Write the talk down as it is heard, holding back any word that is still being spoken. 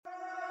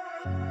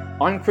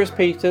I'm Chris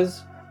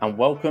Peters, and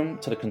welcome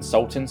to the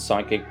Consulting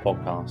Side Gig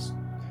podcast.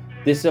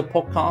 This is a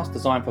podcast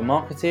designed for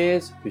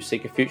marketeers who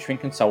seek a future in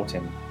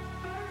consulting,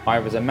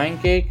 either as a main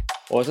gig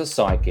or as a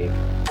side gig.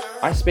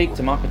 I speak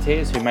to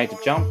marketeers who made the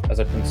jump as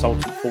a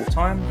consultant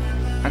full-time,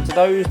 and to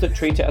those that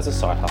treat it as a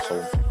side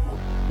hustle.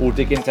 We'll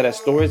dig into their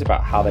stories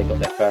about how they got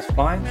their first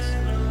clients,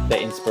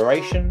 their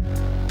inspiration,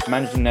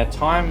 managing their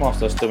time whilst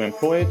they're still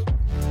employed,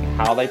 and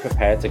how they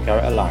prepared to go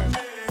it alone.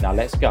 Now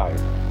let's go.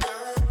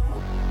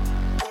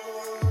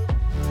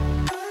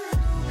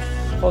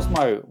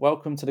 Cosmo,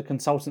 welcome to the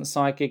Consultant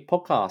Side Gig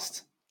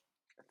podcast.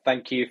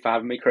 Thank you for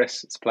having me,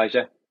 Chris. It's a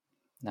pleasure.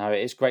 No,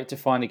 it's great to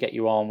finally get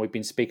you on. We've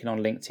been speaking on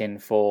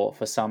LinkedIn for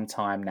some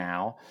time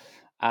now.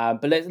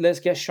 But let's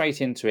get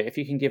straight into it. If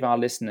you can give our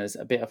listeners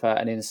a bit of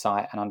an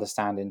insight and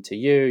understanding to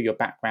you, your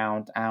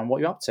background, and what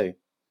you're up to.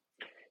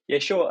 Yeah,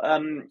 sure.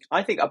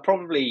 I think I'd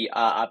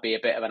be a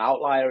bit of an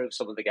outlier of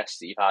some of the guests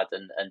that you've had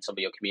and some of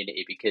your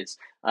community, because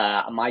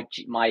my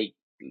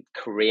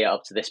career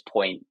up to this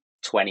point,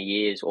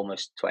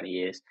 almost 20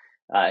 years,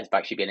 has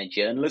actually been in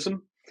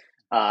journalism.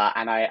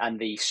 And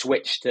the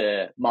switch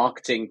to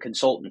marketing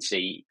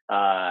consultancy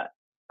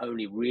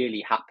only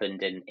really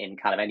happened in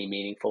kind of any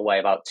meaningful way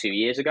about 2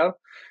 years ago.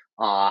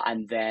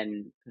 And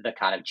then the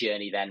kind of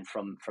journey then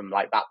from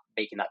like that,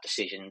 making that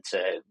decision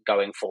to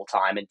going full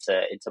time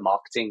into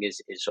marketing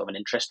is sort of an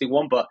interesting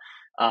one. But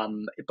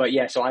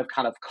yeah, so I've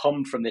kind of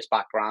come from this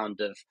background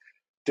of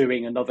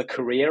doing another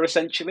career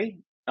essentially.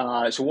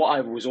 So what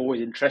I was always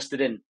interested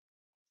in,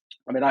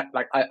 I mean,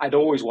 I'd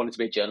always wanted to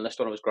be a journalist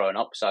when I was growing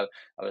up. So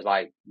I was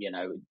like,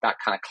 that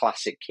kind of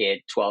classic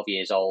kid, 12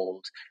 years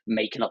old,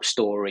 making up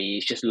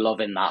stories, just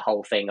loving that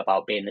whole thing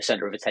about being the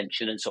center of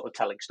attention and sort of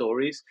telling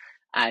stories.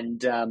 And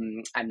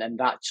then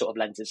that sort of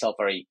lends itself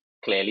very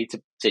clearly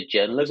to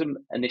journalism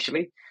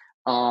initially.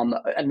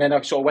 And then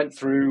I sort of went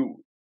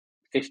through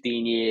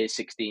 16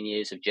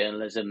 years of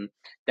journalism.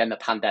 Then the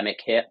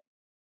pandemic hit.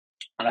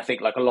 And I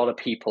think like a lot of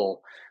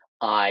people,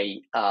 I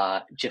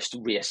just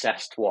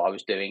reassessed what I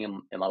was doing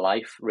in my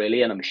life,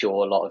 really. And I'm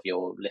sure a lot of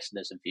your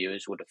listeners and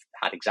viewers would have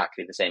had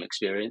exactly the same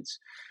experience.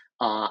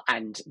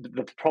 And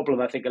the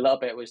problem, I think, a little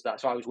bit was that,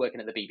 so I was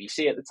working at the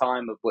BBC at the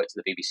time. I've worked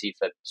at the BBC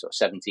for sort of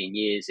 17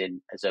 years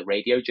as a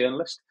radio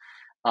journalist.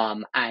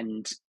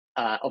 And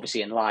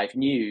obviously in live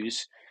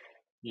news,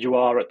 you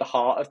are at the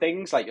heart of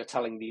things. Like, you're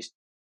telling these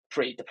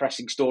pretty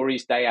depressing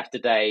stories day after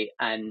day.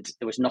 And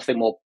there was nothing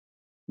more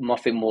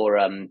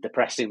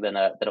depressing than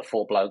a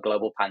full-blown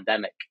global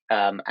pandemic.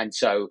 And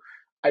so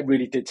I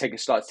really did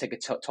start to take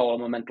a toll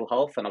on my mental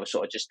health. And I was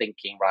sort of just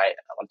thinking, right,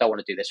 I don't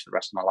want to do this for the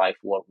rest of my life.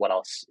 What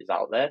else is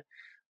out there?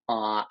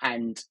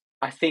 And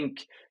I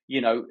think,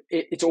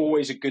 it's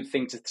always a good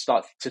thing to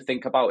start to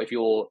think about if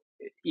you're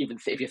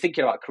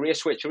thinking about a career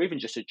switch or even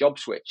just a job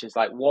switch, is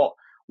like, what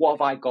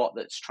have I got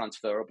that's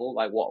transferable?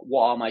 Like,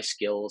 what are my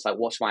skills? Like,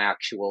 what's my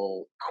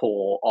actual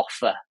core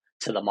offer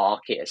to the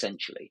market,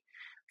 essentially?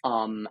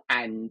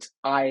 And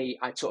I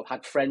sort of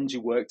had friends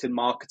who worked in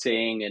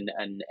marketing and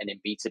in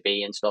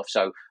B2B and stuff.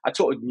 So I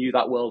sort of knew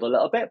that world a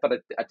little bit, but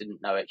I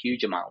didn't know a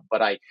huge amount.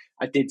 But I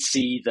did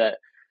see that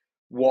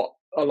what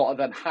a lot of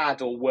them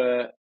had or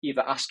were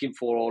either asking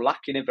for or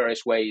lacking in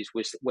various ways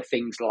were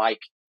things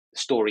like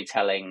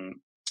storytelling,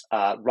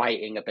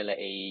 writing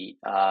ability,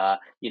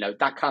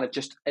 that kind of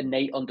just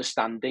innate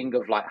understanding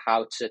of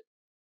how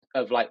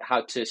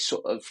to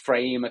sort of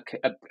frame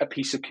a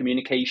piece of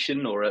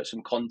communication or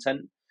some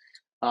content.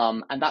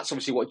 And that's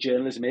obviously what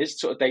journalism is,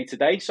 sort of day to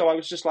day. So I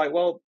was just like,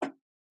 well,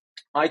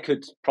 I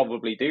could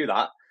probably do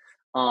that.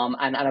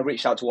 And I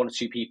reached out to one or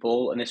two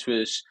people, and this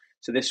was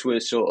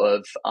sort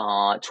of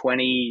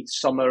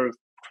summer of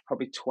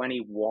probably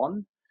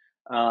 21,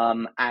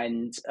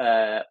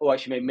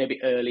 actually maybe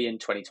early in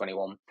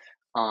 2021.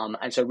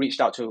 And so reached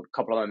out to a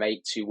couple of my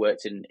mates who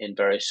worked in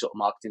various sort of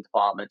marketing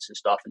departments and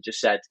stuff, and just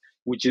said,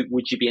 would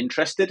you be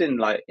interested in,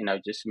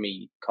 just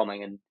me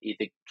coming and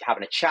either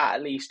having a chat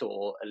at least,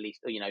 or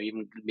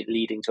even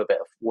leading to a bit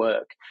of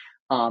work.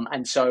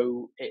 And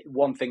so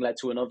one thing led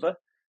to another.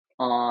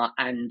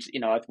 And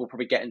we'll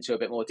probably get into a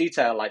bit more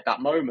detail like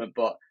that moment,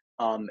 but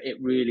it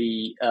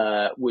really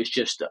was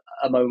just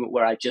a moment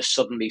where I just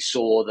suddenly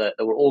saw that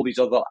there were all these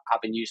other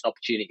avenues and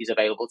opportunities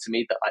available to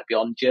me that, like,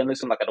 beyond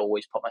journalism. Like, I'd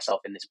always put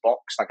myself in this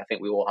box. Like, I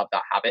think we all have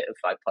that habit of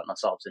putting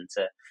ourselves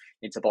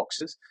into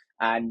boxes.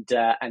 And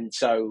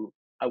so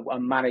I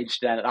managed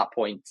then at that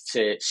point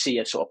to see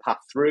a sort of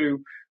path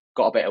through.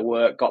 Got a bit of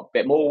work, got a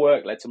bit more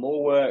work, led to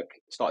more work.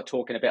 Started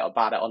talking a bit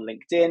about it on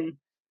LinkedIn.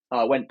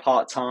 Went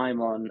part-time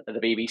on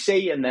the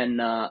BBC, and then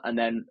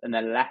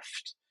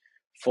left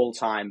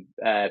full-time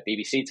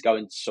BBC to go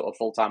into sort of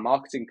full-time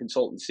marketing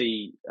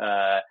consultancy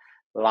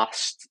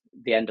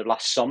the end of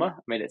last summer.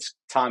 I mean,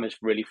 time has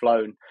really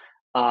flown.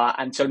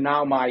 And so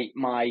now my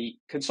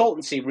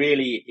consultancy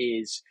really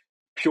is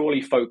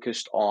purely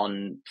focused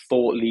on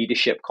thought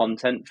leadership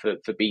content for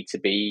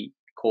B2B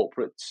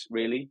corporates,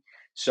 really.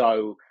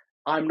 So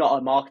I'm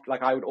not a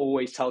like I would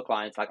always tell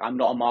clients, like, I'm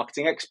not a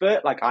marketing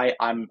expert. Like, I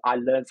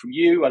learn from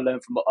you. I learn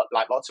from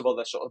like lots of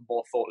other sort of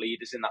more thought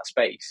leaders in that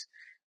space.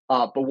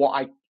 But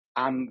what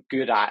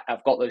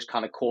I've got those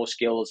kind of core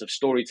skills of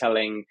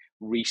storytelling,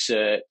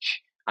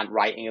 research, and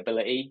writing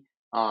ability.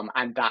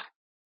 And that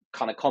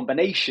kind of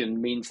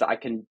combination means that I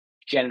can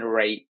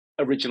generate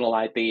original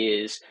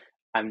ideas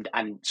and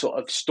sort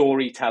of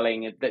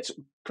storytelling that's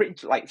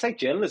pretty like it's like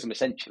journalism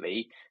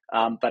essentially,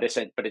 but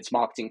it's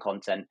marketing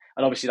content,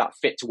 and obviously that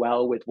fits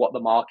well with what the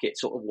market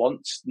sort of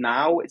wants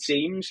now. It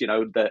seems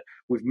that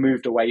we've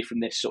moved away from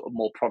this sort of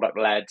more product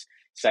led,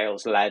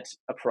 sales led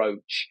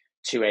approach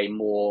to a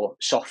more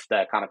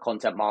softer kind of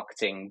content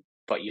marketing,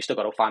 but you still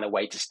got to find a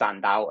way to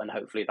stand out, and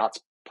hopefully that's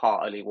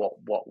partly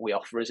what we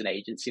offer as an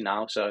agency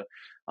now. So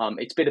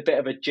it's been a bit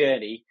of a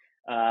journey,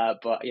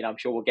 but I'm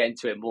sure we'll get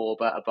into it more.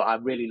 But I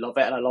really love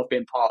it, and I love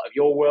being part of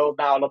your world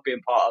now. I love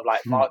being part of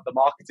like the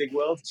marketing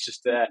world. It's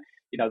just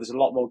there's a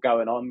lot more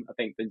going on, I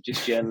think, than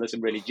just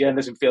journalism. Really,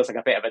 journalism feels like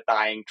a bit of a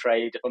dying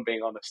trade, if I'm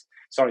being honest.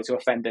 Sorry to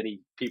offend any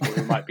people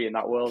who might be in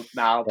that world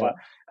now, yeah. But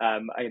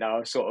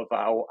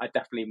I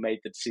definitely made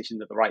the decision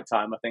at the right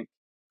time, I think.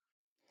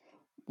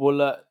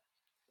 Well,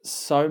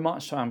 so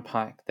much to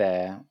unpack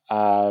there.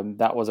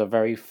 That was a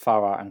very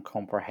thorough and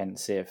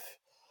comprehensive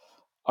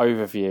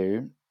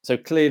overview. So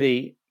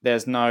clearly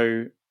there's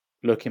no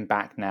looking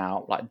back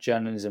now. Like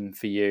journalism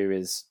for you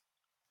is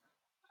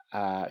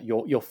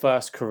your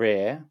first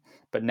career,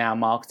 but now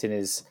marketing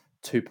is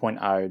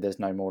 2.0. There's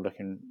no more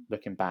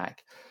looking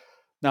back.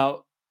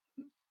 Now,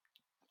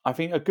 I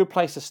think a good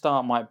place to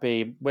start might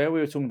be where we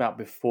were talking about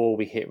before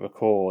we hit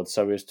record.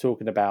 So we was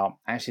talking about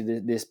actually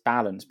this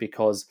balance,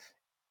 because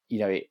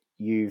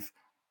you've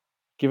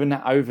given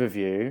that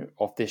overview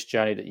of this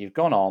journey that you've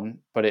gone on,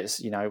 but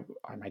it's,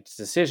 I made this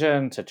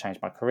decision to change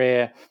my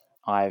career.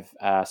 I've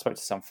spoke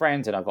to some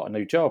friends and I've got a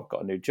new job,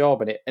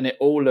 and it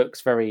all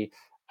looks very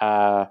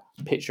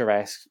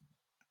picturesque,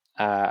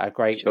 a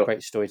great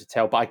story to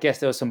tell. But I guess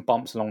there were some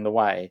bumps along the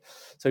way.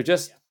 So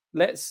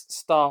let's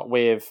start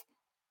with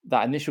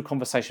that initial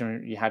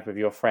conversation you had with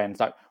your friends.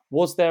 Like,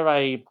 was there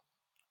a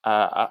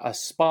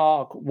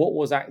spark? What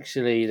was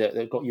actually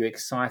that got you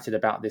excited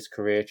about this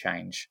career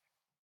change?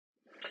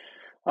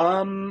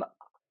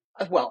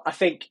 Well, I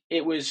think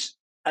it was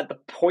at the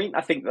point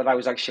I think that I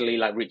was actually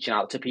like reaching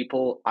out to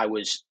people.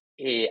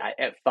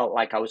 It felt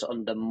like I was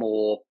under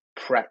more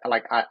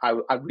like I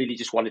really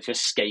just wanted to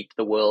escape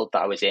the world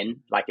that I was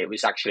in. Like it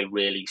was actually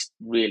really,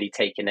 really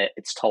taking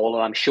its toll.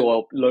 And I'm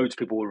sure loads of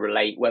people will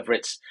relate, whether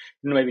it's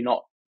maybe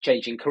not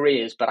changing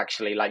careers, but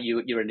actually like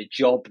you're in a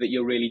job that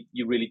you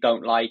really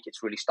don't like.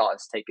 It's really starting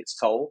to take its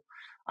toll.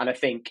 And I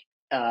think,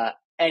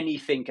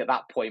 anything at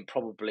that point,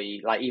 probably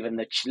like even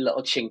the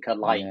little chink of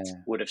light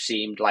would have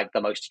seemed like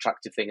the most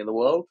attractive thing in the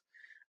world.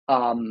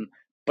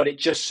 But it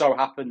just so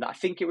happened that I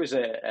think it was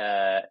it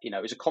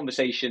was a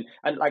conversation,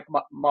 and like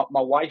my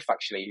wife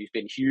actually, who's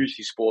been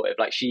hugely supportive.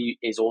 Like she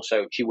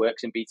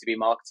works in B2B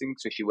marketing,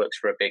 so she works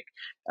for a big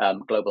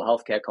global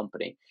healthcare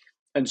company.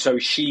 And so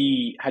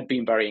she had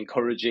been very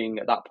encouraging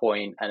at that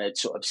point and had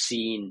sort of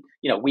seen,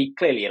 we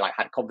clearly like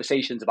had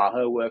conversations about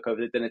her work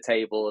over the dinner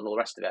table and all the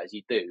rest of it, as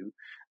you do.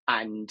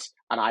 And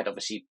I'd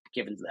obviously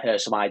given her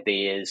some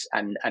ideas,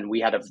 and we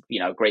had a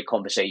great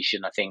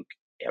conversation, I think,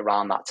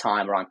 around that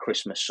time, around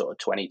Christmas, sort of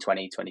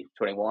 2020,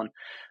 2021.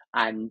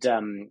 And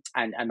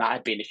that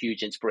had been a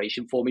huge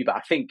inspiration for me. But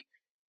I think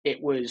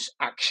it was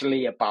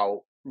actually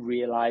about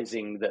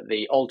realizing that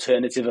the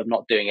alternative of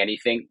not doing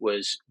anything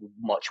was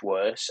much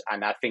worse.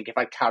 And I think if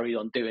I carried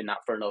on doing that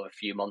for another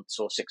few months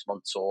or 6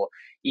 months or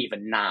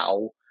even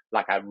now,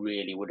 like I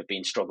really would have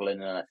been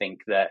struggling. And I think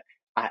that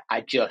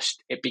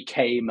it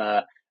became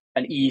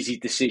an easy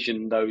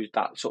decision,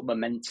 that sort of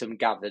momentum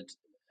gathered,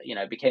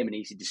 became an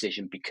easy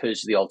decision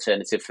because the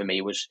alternative for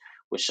me was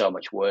so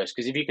much worse.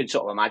 Because if you can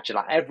sort of imagine,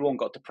 like everyone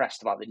got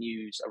depressed about the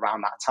news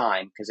around that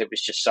time because it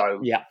was just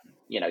so,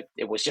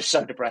 it was just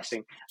so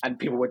depressing, and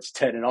people were just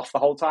turning off the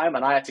whole time.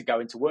 And I had to go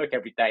into work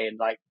every day and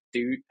like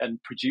do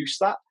and produce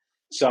that.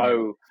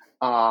 So,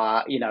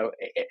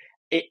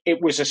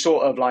 it was a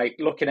sort of like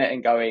looking at it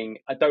and going,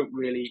 I don't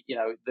really,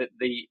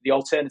 the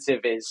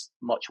alternative is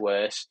much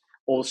worse.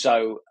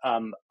 Also,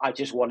 I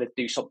just wanted to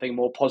do something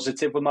more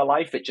positive with my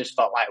life. It just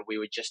felt like we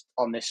were just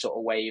on this sort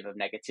of wave of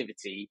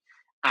negativity.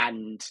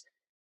 And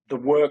the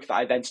work that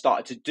I then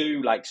started to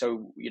do, like,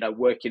 so,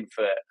 working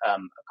for a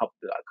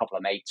couple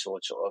of mates, or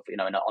sort of,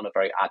 on a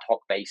very ad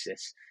hoc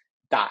basis,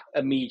 that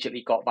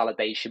immediately got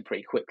validation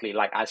pretty quickly.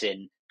 Like, as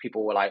in,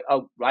 people were like,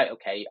 oh, right,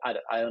 okay,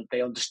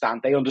 they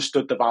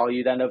understood the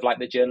value then of like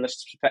the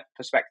journalist's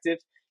perspective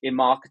in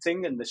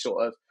marketing and the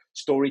sort of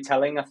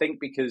storytelling, I think,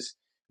 because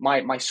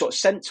my sort of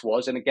sense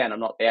was, and again, I'm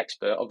not the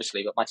expert,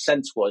 obviously, but my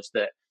sense was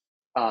that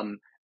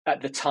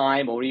at the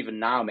time, or even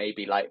now,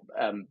 maybe like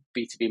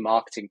B2B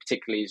marketing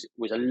particularly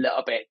was a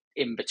little bit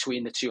in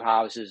between the two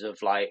houses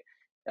of like,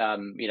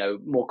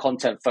 more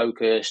content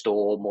focused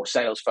or more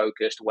sales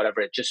focused or whatever.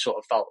 It just sort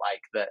of felt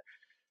like that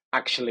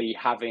actually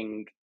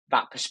having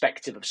that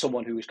perspective of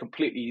someone who was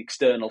completely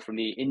external from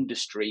the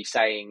industry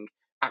saying,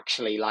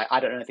 actually, like,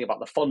 I don't know anything about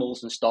the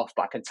funnels and stuff,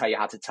 but I can tell you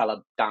how to tell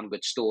a damn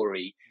good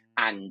story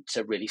and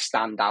to really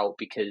stand out,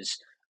 because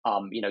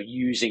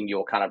using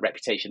your kind of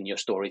reputation and your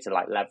story to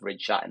like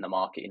leverage that in the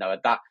market.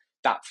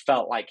 That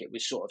felt like it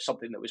was sort of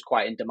something that was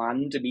quite in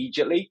demand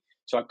immediately.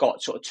 So I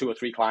got sort of 2 or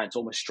 3 clients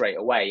almost straight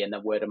away, and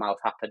then word of mouth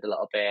happened a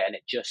little bit, and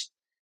it just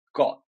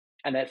got.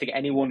 And I think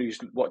anyone who's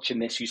watching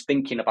this, who's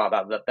thinking about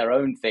that their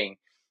own thing,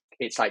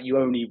 it's like you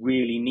only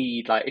really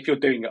need, like, if you're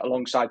doing it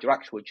alongside your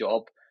actual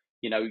job,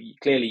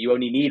 clearly you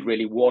only need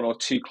really 1 or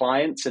 2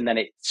 clients, and then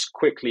it's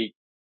quickly,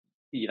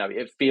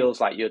 it feels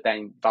like you're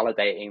then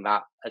validating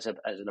that as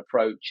an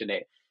approach, and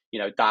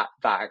that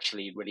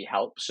actually really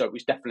helps. So it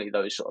was definitely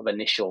those sort of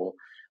initial,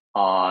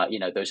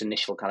 those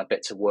initial kind of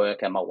bits of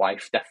work, and my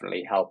wife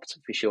definitely helped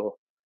for sure.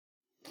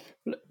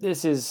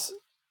 This is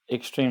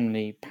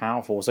extremely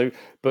powerful. So,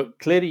 but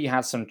clearly you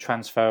had some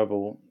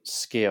transferable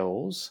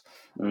skills,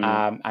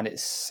 and it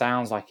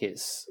sounds like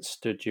it's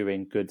stood you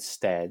in good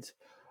stead.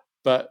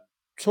 But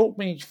talk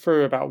me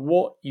through about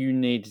what you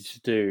needed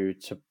to do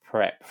to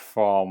prep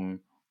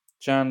from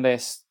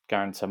journalist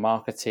going to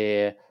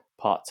marketeer,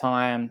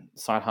 part-time,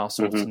 side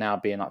hustle, to now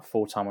being like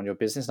full-time on your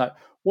business. Like,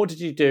 what did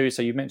you do?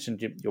 So you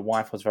mentioned your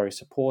wife was very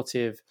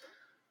supportive.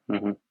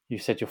 You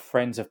said your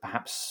friends have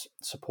perhaps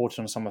supported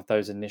on some of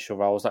those initial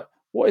roles. Like,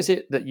 what is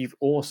it that you've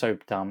also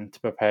done to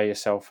prepare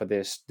yourself for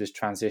this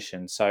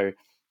transition? So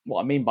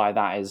what I mean by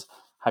that is,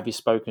 have you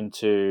spoken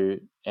to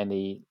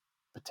any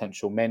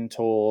potential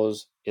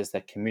mentors? Is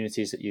there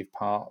communities that you've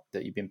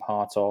been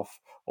part of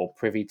or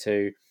privy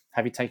to?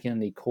 Have you taken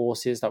any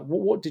courses? Like,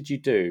 what did you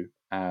do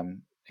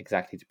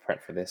exactly to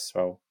prep for this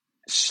role?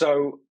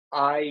 So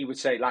I would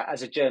say, like,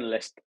 as a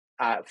journalist,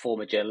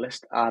 former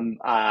journalist, I'm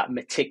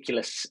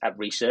meticulous at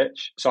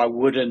research. So I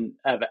wouldn't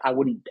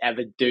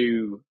ever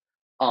do,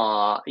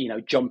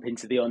 jump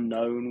into the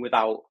unknown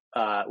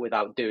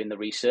without doing the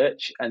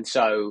research. And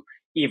so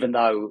even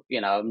though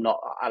I'm not,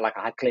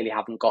 I clearly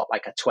haven't got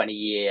like a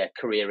 20-year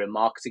career in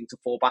marketing to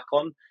fall back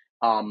on.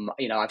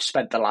 I've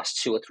spent the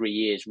last 2 or 3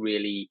 years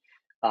really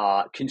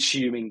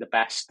consuming the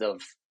best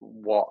of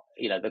what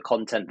the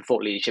content, the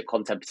thought leadership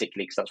content,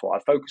 particularly because that's what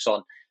I focus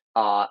on,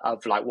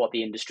 of like what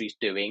the industry's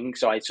doing.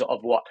 So I sort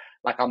of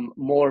I'm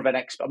more of an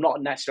expert. I'm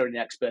not necessarily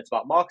an expert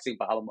about marketing,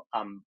 but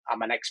I'm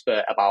an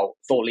expert about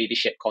thought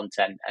leadership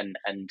content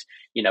and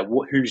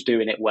who's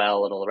doing it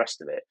well and all the rest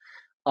of it.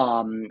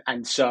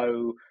 And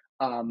so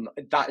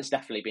that has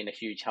definitely been a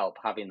huge help,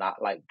 having that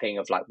like thing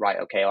of like, right,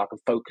 okay, I can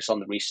focus on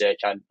the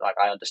research. I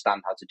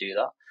understand how to do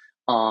that.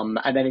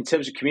 And then in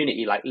terms of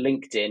community, like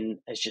LinkedIn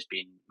has just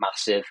been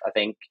massive, I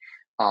think.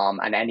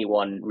 And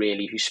anyone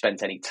really who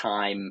spent any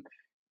time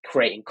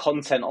creating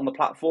content on the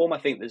platform, I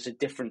think there's a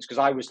difference, because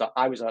I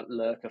was a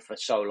lurker for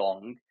so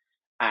long.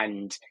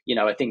 And,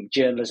 I think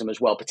journalism as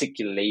well,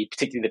 particularly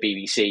the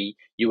BBC,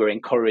 you were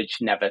encouraged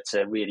never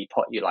to really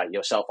put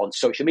yourself on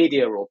social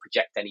media or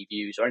project any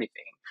views or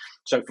anything.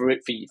 So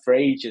for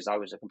ages, I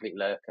was a complete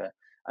lurker,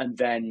 and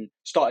then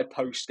started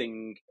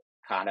posting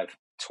kind of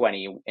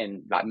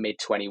in like mid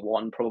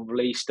 21,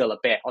 probably still a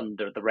bit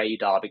under the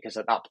radar, because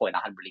at that point I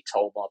hadn't really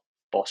told my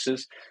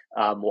bosses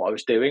what I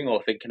was doing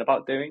or thinking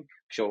about doing.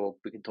 I'm sure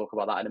we can talk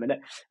about that in a minute.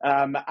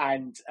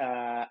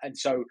 And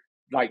so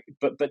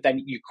but then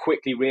you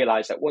quickly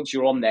realize that once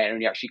you're on there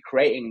and you're actually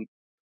creating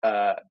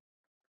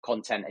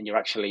content, and you're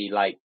actually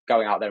like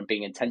going out there and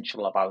being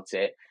intentional about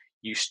it,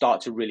 you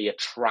start to really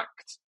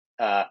attract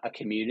a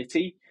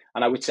community.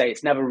 And I would say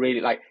it's never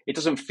really it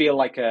doesn't feel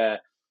like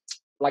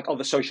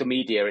other social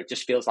media. It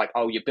just feels like,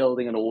 oh, you're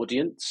building an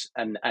audience,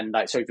 and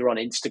like, so if you're on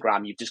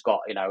Instagram, you've just got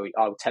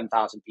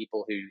 10,000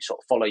 people who sort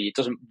of follow you. It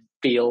doesn't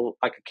feel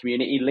like a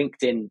community.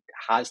 LinkedIn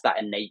has that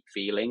innate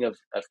feeling of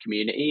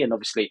community, and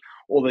obviously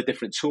all the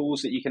different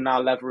tools that you can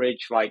now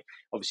leverage. Like,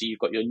 obviously you've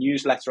got your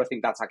newsletter. I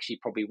think that's actually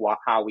probably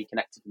how we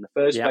connected in the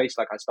first place.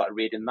 Like, I started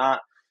reading that.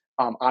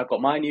 I've got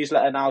my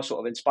newsletter now, sort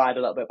of inspired a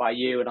little bit by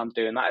you, and I'm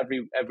doing that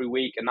every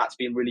week, and that's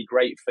been really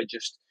great for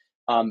just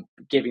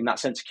giving that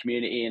sense of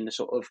community and the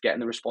sort of getting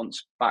the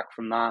response back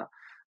from that.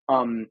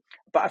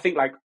 But I think,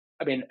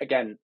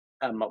 again,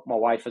 my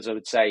wife, as I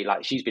would say,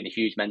 like, she's been a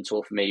huge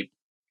mentor for me,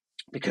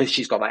 because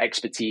she's got that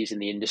expertise in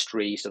the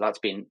industry. So that's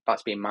been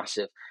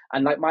massive.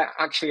 And like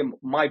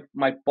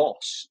my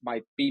boss,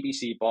 my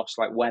BBC boss,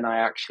 like, when I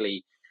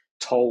actually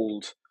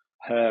told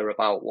her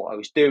about what I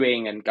was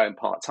doing and going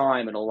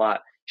part-time and all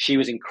that, she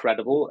was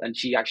incredible, and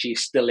she actually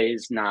still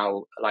is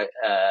now, like,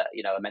 a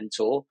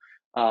mentor.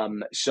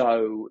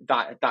 So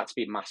that's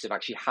been massive,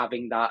 actually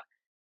having that.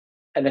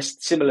 And it's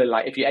similar,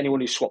 like, if you're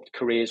anyone who swapped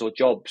careers or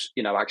jobs,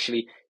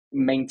 actually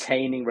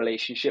maintaining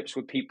relationships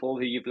with people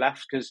who you've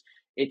left, because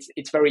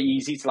it's very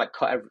easy to like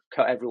cut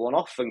everyone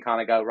off and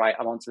kind of go, right,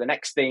 I'm on to the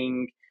next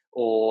thing,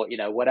 or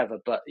whatever.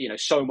 But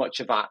so much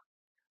of that,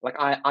 like,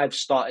 I've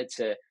started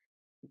to,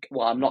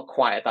 well, I'm not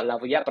quite at that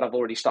level yet, but I've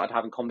already started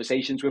having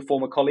conversations with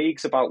former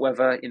colleagues about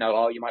whether,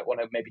 oh, you might want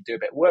to maybe do a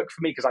bit of work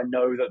for me, because I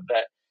know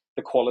that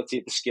the quality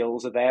of the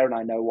skills are there, and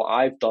I know what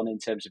I've done in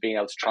terms of being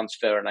able to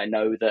transfer, and I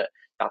know that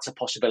that's a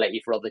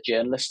possibility for other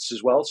journalists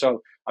as well.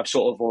 So I've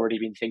sort of already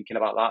been thinking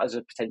about that as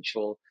a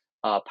potential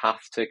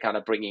path to kind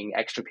of bringing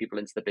extra people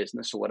into the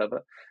business or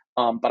whatever.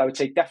 But I would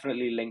say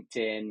definitely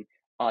LinkedIn.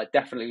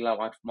 Definitely,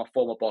 like my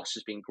former boss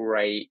has been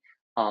great.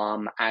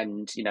 And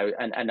and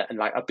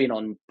like I've been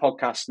on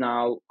podcasts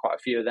now, quite a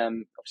few of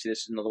them. Obviously, this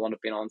is another one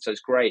I've been on, so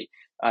it's great.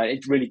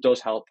 It really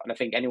does help, and I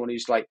think anyone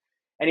who's like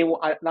anyone,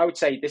 I would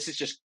say this is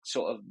just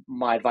sort of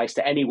my advice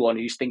to anyone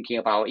who's thinking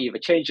about either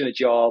changing a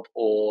job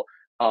or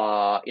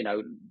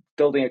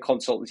building a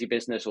consultancy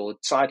business or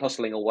side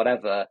hustling or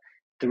whatever.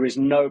 There is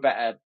no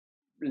better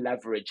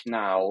leverage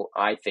now,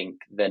 I think,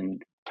 than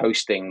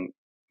posting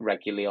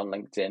regularly on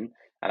LinkedIn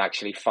and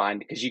actually find,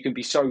 because you can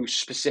be so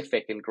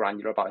specific and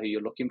granular about who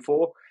you're looking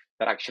for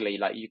that actually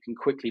like you can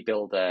quickly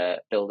build an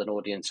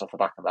audience off the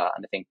back of that.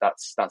 And I think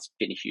that's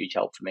been a huge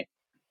help for me.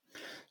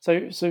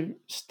 So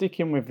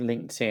sticking with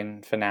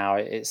LinkedIn for now,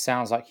 it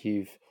sounds like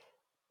you've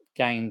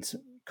gained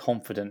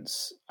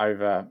confidence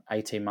over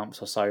 18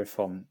 months or so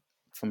from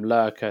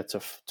lurker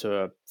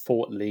to a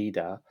thought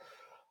leader.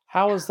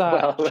 How has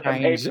that Well,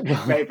 changed?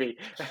 maybe.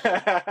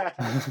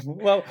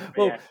 well,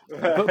 Yeah.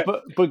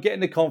 but getting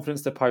the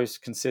confidence to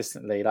post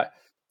consistently, like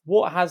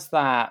what has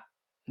that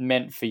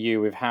meant for you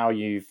with how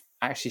you've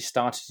actually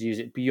started to use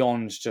it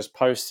beyond just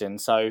posting?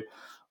 So,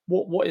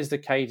 what is the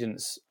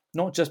cadence?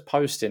 Not just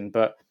posting,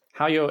 but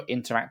how you're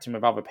interacting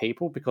with other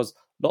people, because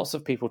lots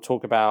of people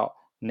talk about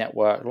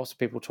network, lots of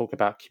people talk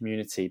about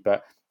community,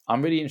 but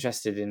I'm really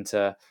interested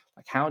into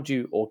like how do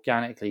you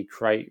organically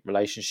create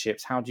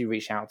relationships? How do you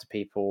reach out to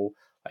people?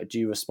 Like, do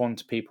you respond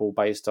to people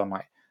based on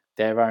like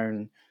their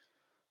own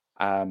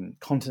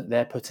content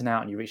they're putting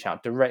out, and you reach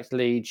out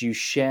directly? Do you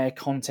share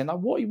content? Like,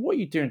 what are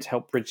you doing to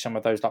help bridge some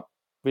of those like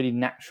really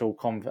natural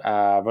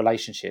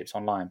relationships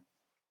online?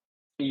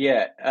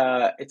 Yeah,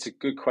 it's a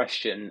good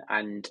question,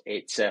 and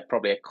it's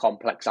probably a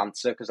complex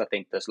answer because I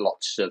think there's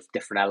lots of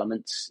different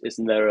elements,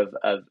 isn't there,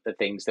 of the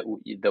things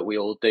that we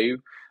all do.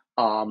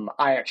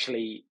 I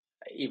actually,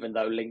 even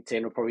though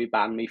LinkedIn will probably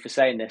ban me for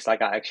saying this,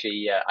 like I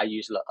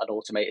use an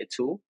automated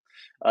tool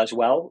as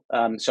well.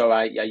 So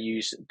I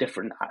use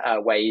different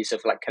ways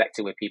of like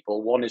connecting with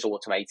people. One is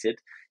automated,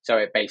 so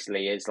it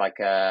basically is like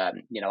I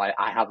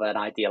have an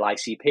ideal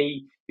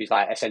ICP who's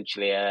like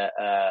essentially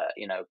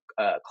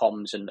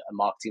comms and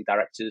marketing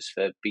directors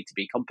for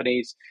B2B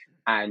companies,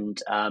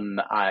 and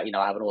I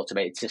have an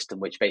automated system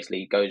which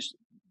basically goes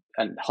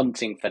and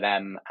hunting for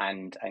them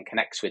and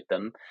connects with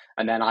them,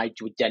 and then I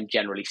would then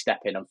generally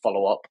step in and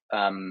follow up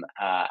and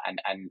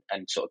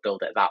sort of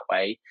build it that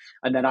way.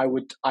 And then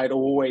I'd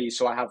always,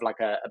 so I have like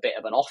a bit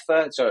of an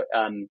offer. So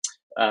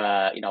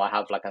I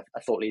have like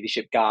a thought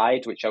leadership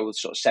guide which I would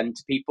sort of send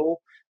to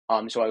people.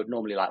 So I would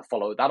normally like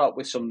follow that up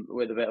with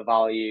a bit of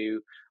value.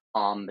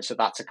 So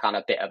that's a kind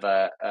of bit of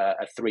a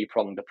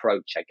three-pronged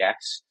approach, I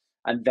guess.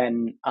 And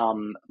then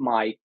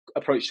my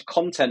approach to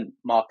content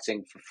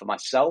marketing for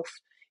myself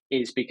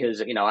is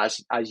because,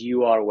 as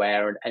you are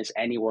aware, and as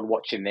anyone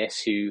watching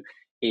this who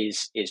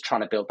is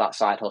trying to build that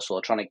side hustle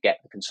or trying to get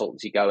the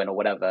consultancy going or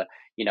whatever,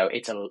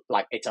 it's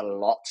a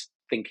lot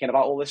thinking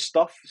about all this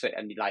stuff. So,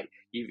 and like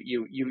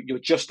you're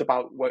just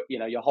about what,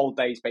 your whole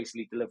day is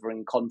basically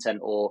delivering content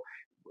or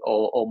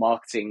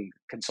marketing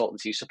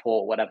consultancy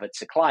support, whatever,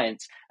 to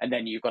clients, and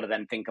then you've got to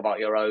then think about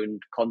your own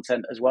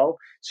content as well.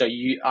 So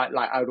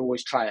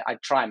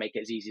I'd try and make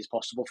it as easy as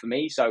possible for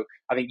me. So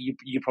I think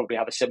you probably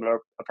have a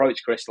similar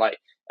approach, Chris. Like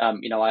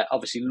I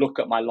obviously look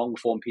at my long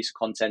form piece of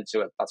content,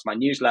 so that's my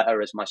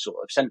newsletter as my sort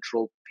of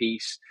central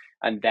piece,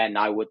 and then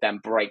I would then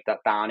break that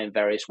down in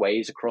various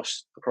ways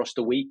across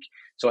the week.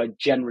 So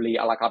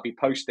I'll be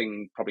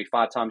posting probably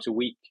 5 times a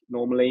week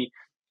normally.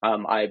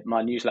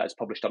 My newsletter is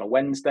published on a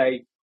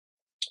Wednesday.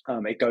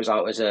 It goes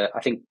out as I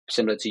think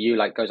similar to you,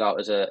 like goes out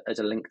as a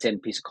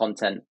LinkedIn piece of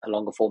content, a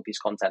longer form piece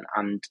of content,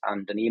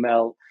 and an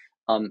email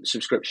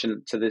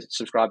subscription to the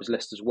subscribers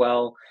list as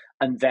well.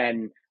 And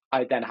then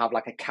I then have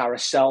like a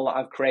carousel that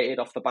I've created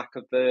off the back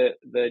of the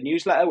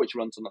newsletter, which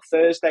runs on a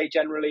Thursday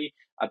generally,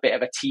 a bit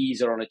of a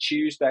teaser on a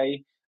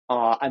Tuesday,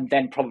 and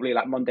then probably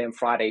like Monday and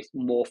Friday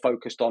more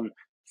focused on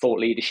thought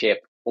leadership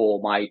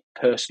or my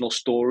personal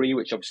story,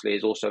 which obviously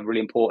is also really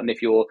important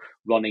if you're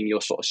running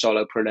your sort of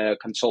solopreneur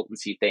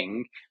consultancy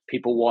thing.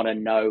 People want to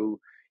know.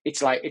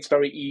 It's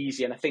very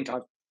easy, and I think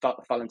I've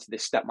fell into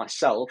this step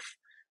myself.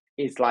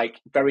 Is like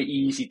very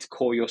easy to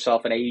call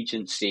yourself an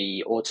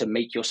agency or to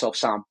make yourself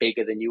sound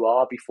bigger than you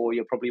are before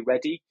you're probably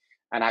ready.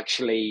 And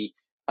actually,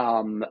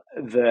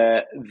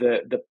 the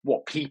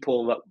what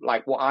people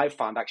like what I've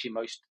found actually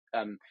most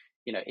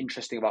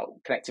interesting about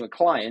connecting with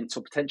clients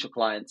or potential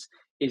clients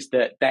is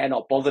that they're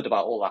not bothered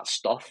about all that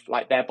stuff.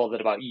 Like they're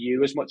bothered about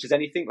you as much as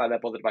anything. Like they're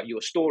bothered about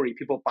your story.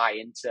 People buy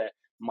into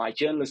my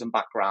journalism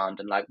background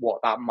and like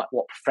what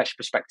fresh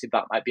perspective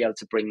that might be able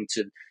to bring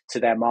to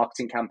their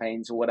marketing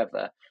campaigns or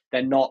whatever.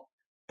 They're not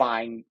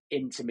buying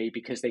into me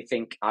because they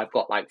think I've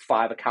got like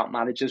 5 account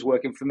managers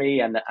working for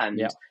me and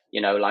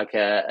Yeah. like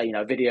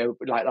a video,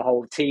 like the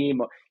whole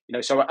team.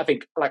 So I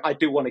think like I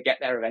do want to get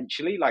there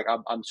eventually. Like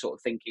I'm sort of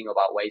thinking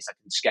about ways I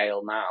can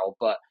scale now,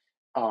 but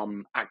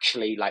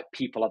actually like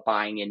people are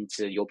buying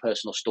into your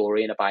personal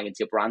story and are buying into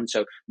your brand.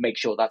 So make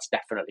sure that's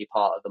definitely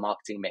part of the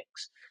marketing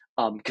mix.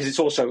 Because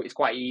it's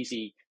quite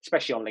easy,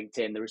 especially on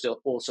LinkedIn. There is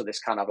also this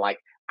kind of like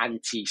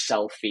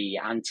anti-selfie,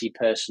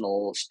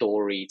 anti-personal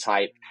story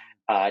type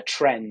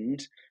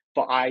trend.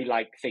 But I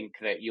think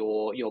that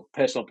your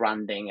personal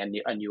branding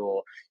and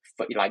your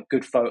like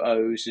good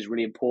photos is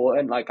really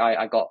important. Like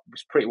I got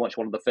was pretty much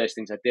one of the first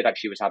things I did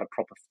actually was had a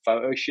proper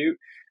photo shoot,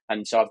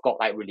 and so I've got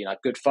like really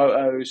like good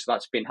photos. So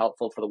that's been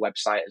helpful for the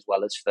website as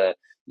well as for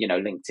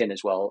LinkedIn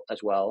as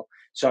well.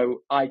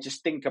 So I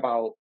just think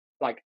about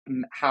like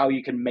how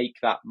you can make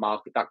that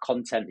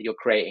content that you're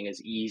creating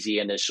as easy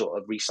and as sort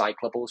of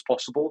recyclable as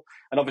possible.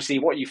 And obviously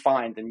what you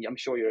find, and I'm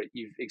sure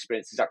you've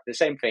experienced exactly the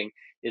same thing,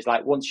 is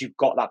like once you've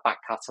got that back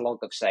catalogue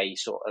of say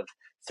sort of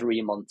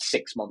 3 months,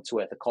 6 months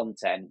worth of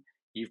content,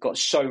 you've got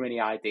so many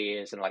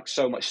ideas and like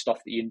so much stuff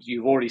that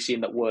you've already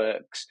seen that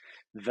works,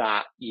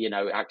 that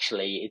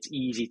actually it's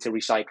easy to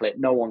recycle it.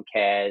 No one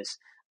cares,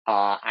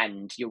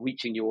 and you're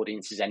reaching your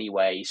audiences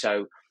anyway.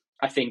 So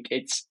I think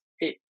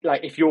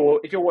like if you're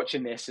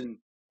watching this and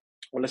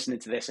or listening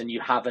to this and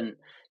you haven't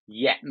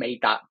yet made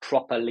that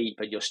proper leap,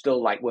 and you're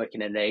still like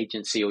working in an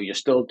agency, or you're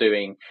still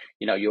doing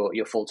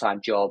your full-time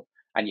job,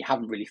 and you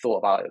haven't really thought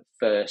about it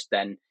first,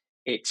 then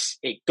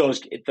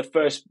the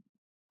first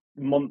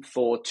month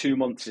or 2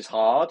 months is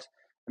hard,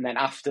 and then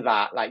after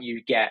that, like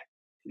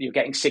you're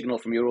getting signal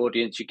from your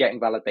audience, you're getting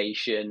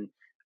validation,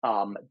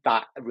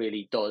 that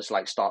really does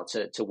like start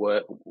to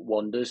work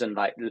wonders. And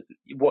like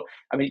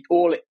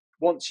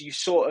once you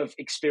sort of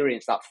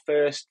experience that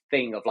first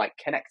thing of like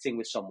connecting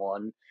with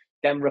someone,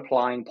 then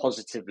replying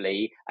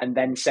positively, and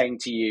then saying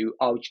to you,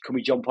 oh, can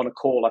we jump on a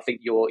call? I think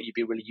you'd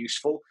be really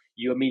useful.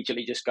 You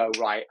immediately just go,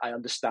 right, I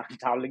understand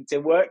how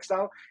LinkedIn works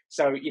now.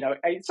 So,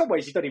 in some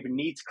ways you don't even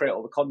need to create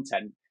all the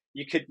content.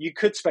 You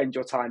could spend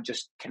your time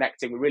just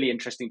connecting with really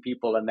interesting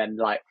people and then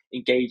like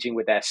engaging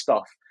with their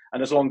stuff.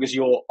 And as long as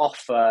your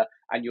offer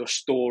and your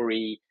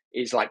story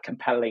is like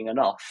compelling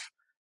enough,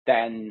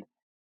 then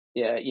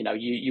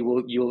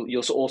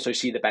you'll also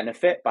see the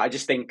benefit. But I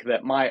just think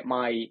that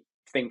my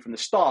thing from the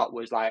start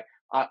was like,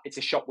 it's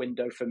a shop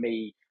window for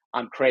me.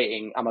 I'm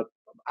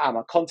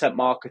a content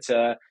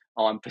marketer.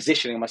 I'm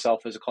positioning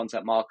myself as a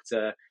content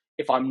marketer.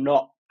 If I'm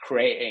not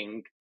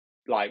creating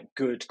like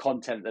good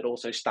content that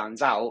also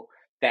stands out,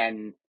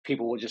 then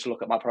people will just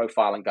look at my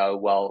profile and go,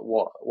 well,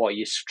 what are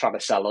you trying to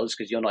sell us?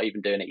 Because you're not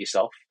even doing it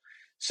yourself.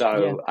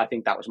 So I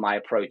think that was my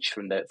approach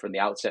from the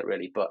outset,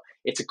 really. But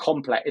it's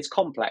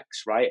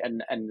complex, right?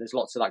 And there's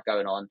lots of that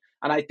going on.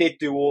 And I did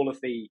do all of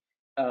the,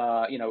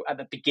 at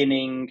the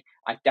beginning,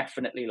 I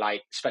definitely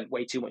like spent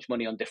way too much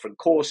money on different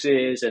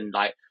courses, and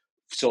like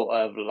sort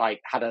of like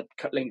had a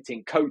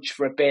LinkedIn coach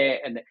for a bit,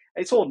 and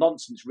it's all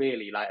nonsense,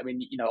 really. Like, I mean,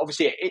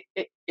 obviously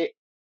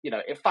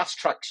it fast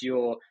tracks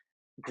your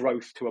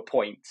growth to a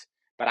point,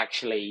 but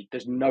actually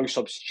there's no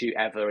substitute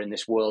ever in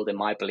this world, in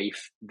my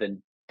belief,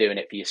 than doing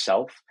it for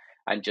yourself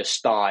and just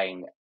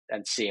starting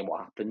and seeing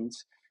what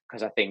happens.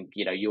 Because I think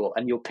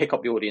you'll pick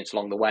up the audience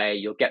along the way,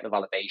 you'll get the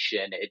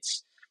validation.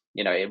 It's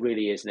it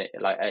really isn't it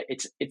like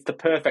it's the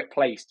perfect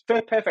place,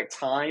 perfect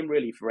time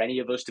really for any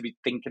of us to be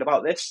thinking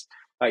about this,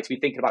 like to be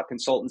thinking about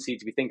consultancy,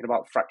 to be thinking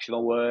about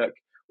fractional work,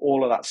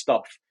 all of that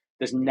stuff.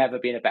 There's never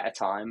been a better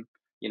time.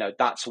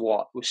 That's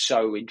what was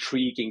so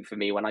intriguing for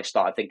me when I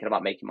started thinking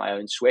about making my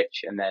own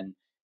switch. And then,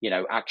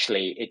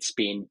 actually it's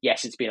been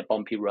a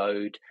bumpy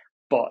road,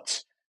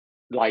 but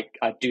like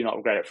I do not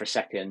regret it for a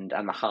second.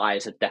 And the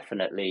highs have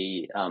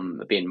definitely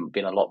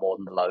been a lot more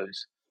than the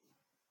lows.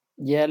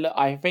 Yeah, look,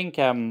 I think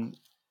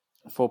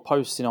for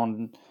posting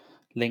on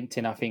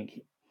LinkedIn, I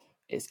think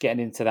it's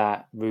getting into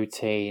that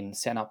routine,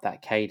 setting up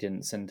that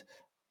cadence. And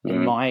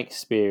in my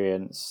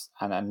experience,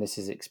 and this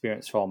is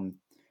experience from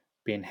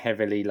being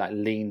heavily like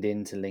leaned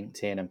into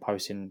LinkedIn and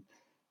posting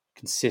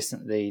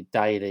consistently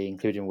daily,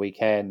 including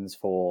weekends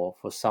for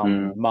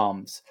some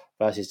months,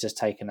 versus just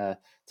taking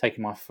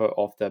my foot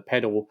off the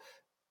pedal,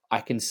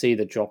 I can see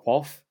the drop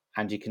off,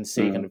 and you can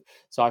see kind of.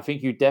 So I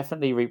think you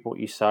definitely reap what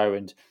you sow,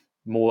 and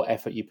more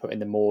effort you put in,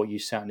 the more you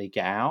certainly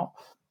get out.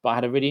 But I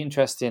had a really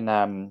interesting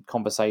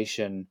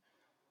conversation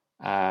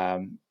a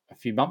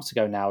few months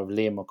ago now with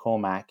Liam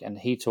McCormack, and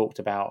he talked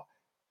about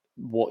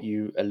what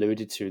you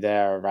alluded to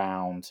there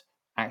around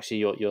actually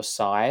your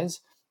size,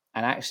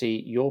 and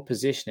actually your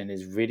positioning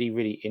is really,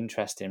 really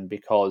interesting,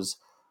 because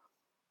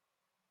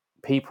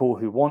people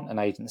who want an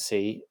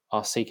agency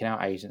are seeking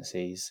out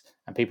agencies,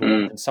 and people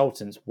who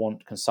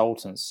want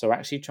consultants. So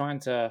actually trying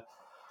to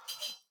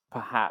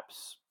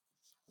perhaps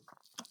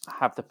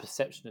have the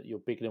perception that you're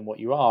bigger than what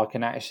you are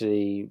can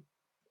actually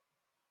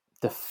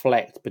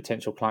deflect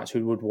potential clients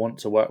who would want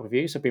to work with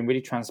you. So being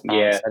really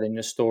transparent, selling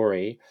your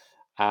story,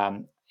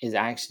 is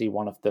actually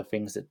one of the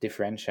things that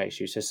differentiates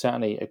you. So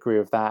certainly agree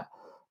with that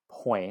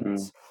point.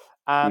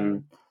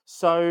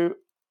 So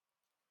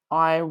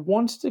I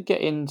wanted to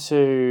get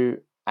into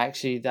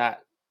actually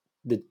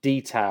the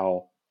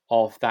detail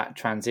of that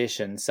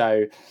transition.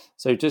 So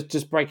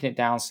just breaking it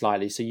down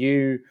slightly. So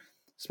you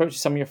spoke to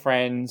some of your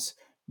friends,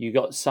 you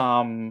got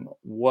some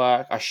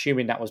work,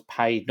 assuming that was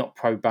paid, not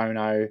pro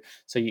bono.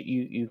 So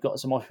you got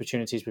some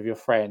opportunities with your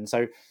friends.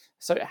 So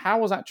how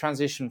was that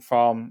transition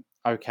from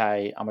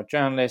okay, I'm a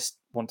journalist,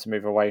 want to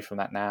move away from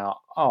that now.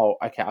 Oh,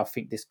 okay, I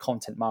think this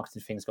content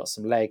marketing thing's got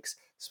some legs.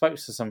 Spoke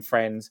to some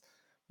friends.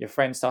 Your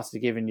friends started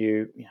giving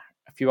you,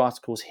 a few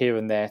articles here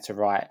and there to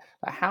write.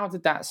 Like, how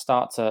did that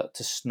start to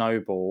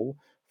snowball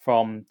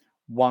from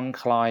one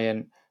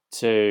client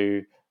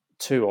to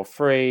two or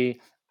three?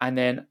 And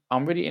then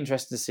I'm really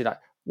interested to see, like,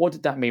 what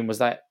did that mean? Was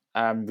that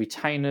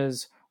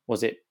retainers?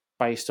 Was it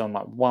based on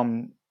like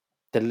one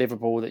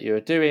deliverable that you were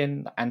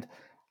doing? And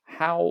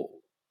how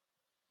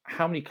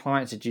many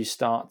clients did you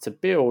start to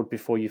build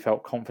before you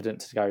felt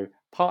confident to go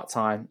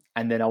part-time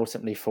and then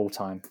ultimately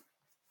full-time?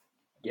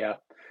 Yeah.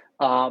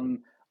 Um,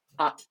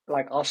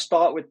 I'll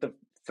start with the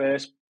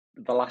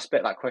last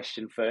bit of that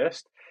question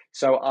first.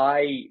 So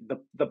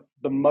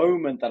the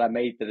moment that I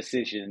made the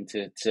decision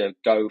to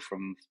go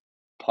from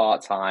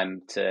part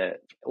time to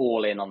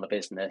all in on the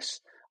business,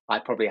 I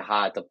probably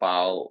had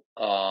about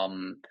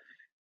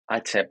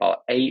I'd say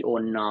about 8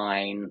 or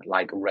 9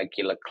 like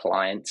regular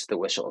clients that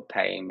were sort of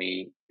paying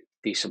me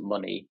decent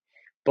money,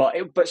 but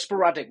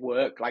sporadic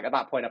work. Like at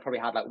that point, I probably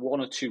had like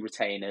 1 or 2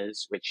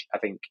 retainers, which I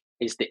think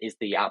is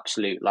the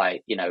absolute,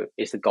 like,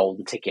 is the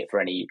golden ticket for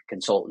any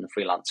consultant and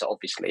freelancer,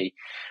 obviously.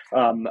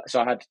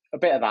 So I had a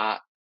bit of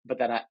that, but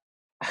then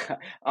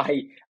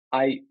I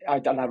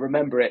and I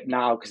remember it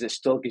now because it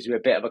still gives me a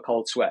bit of a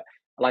cold sweat.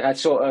 Like I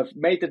sort of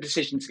made the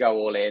decision to go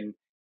all in.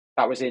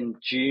 That was in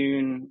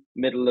June,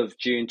 middle of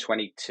June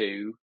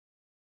 22.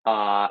 So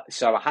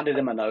I handed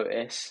him a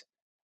notice,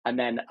 and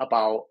then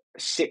about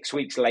 6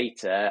 weeks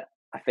later,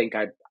 I think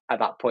at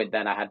that point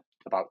then I had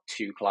about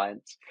 2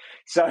 clients.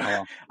 So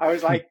Oh, I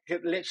was like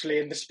literally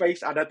in the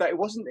space, and it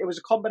was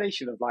a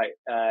combination of like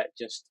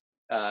just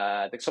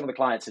some of the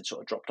clients had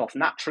sort of dropped off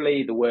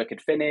naturally, the work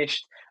had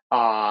finished,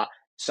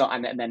 so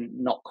and then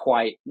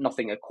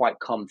nothing had quite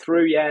come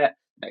through yet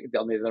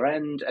on the other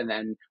end, and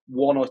then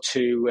 1 or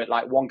 2,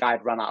 like one guy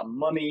had run out of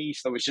money,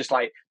 so it was just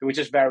like there were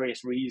just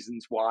various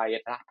reasons why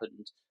it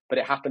happened, but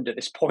it happened at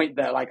this point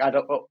that like I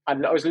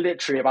was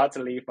literally about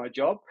to leave my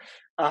job,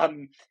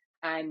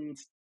 and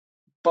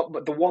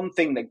but the one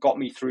thing that got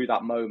me through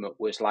that moment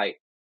was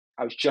like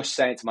I was just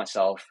saying to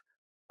myself,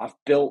 I've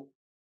built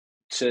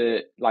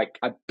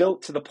I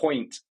built to the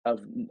point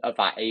of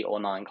that 8 or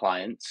 9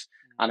 clients,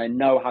 and I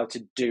know how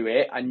to do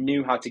it. I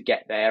knew how to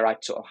get there. I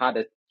sort of had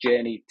a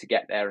journey to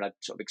get there, and I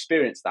sort of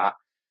experienced that,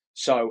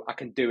 so I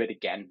can do it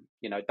again.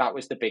 That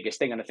was the biggest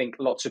thing, and I think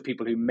lots of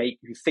people who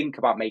think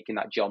about making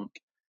that jump,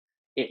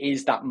 it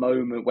is that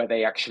moment where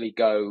they actually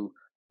go,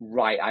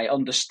 right, I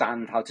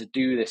understand how to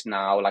do this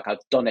now. Like I've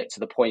done it to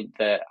the point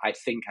that I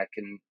think I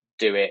can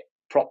do it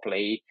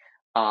properly.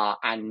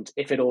 And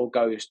if it all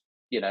goes,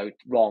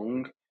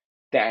 wrong,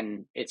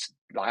 then it's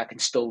like I can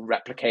still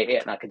replicate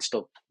it and I can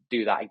still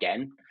do that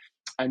again.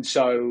 And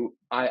so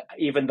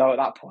even though at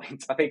that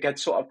point, I think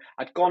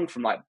I'd gone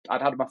from like,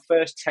 I'd had my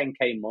first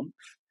 10K month,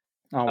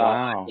 oh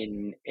wow.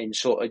 in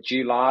sort of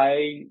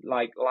July,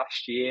 like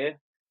last year.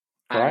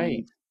 And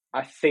Great.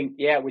 I think,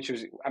 yeah, which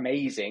was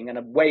amazing and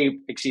way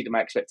exceeded my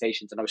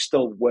expectations. And I was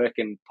still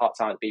working part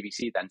time at the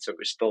BBC then, so it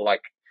was still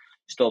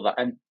that.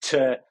 And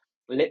to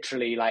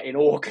literally like in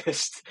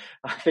August,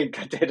 I think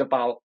I did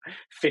about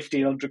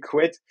 1,500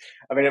 quid.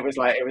 I mean, it was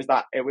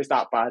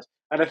that bad.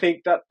 And I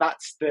think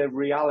that's the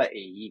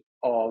reality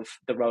of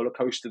the roller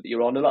coaster that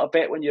you're on a little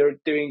bit when you're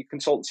doing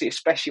consultancy,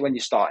 especially when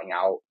you're starting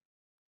out,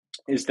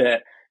 is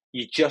that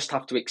you just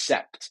have to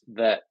accept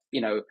that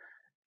you're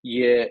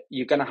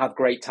going to have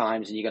great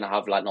times and you're going to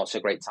have like not so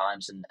great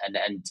times, and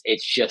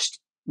it's just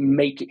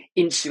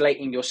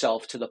insulating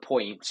yourself to the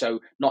point, so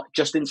not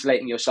just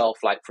insulating yourself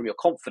like from your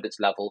confidence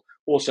level,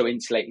 also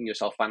insulating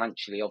yourself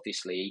financially,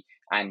 obviously.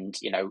 And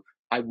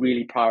I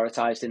really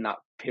prioritized in that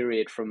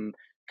period from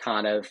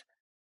kind of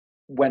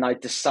when I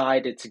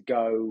decided to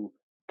go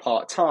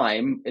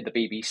part-time at the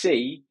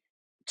BBC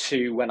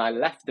to when I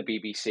left the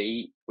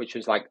BBC, which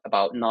was like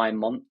about 9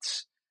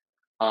 months.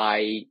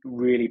 I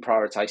really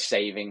prioritized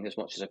saving as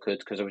much as I could,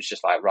 because I was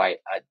just like, right,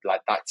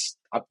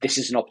 this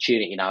is an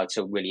opportunity now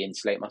to really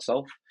insulate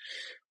myself.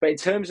 But in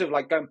terms of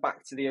like going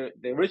back to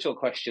the original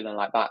question and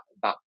like that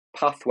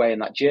pathway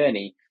and that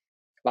journey,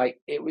 like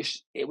it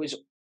was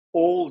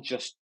all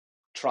just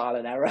trial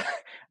and error.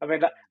 I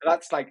mean,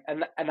 that's like,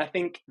 and I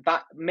think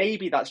that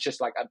maybe that's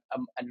just like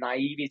a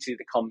naivety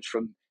that comes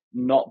from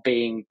not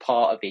being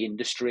part of the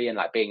industry and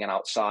like being an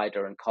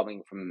outsider and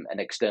coming from an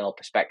external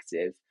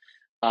perspective.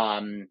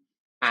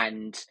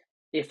 And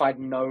if I'd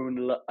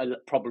known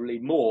probably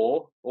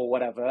more or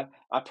whatever,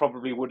 I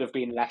probably would have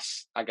been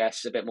less, I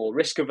guess, a bit more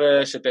risk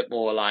averse, a bit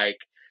more like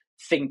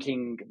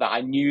thinking that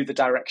I knew the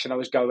direction I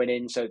was going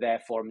in, so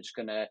therefore I'm just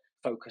going to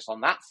focus on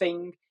that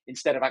thing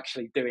instead of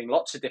actually doing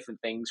lots of different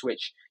things.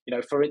 Which,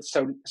 for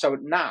instance, so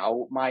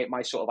now my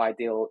sort of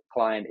ideal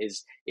client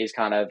is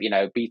kind of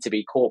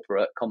B2B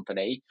corporate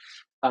company.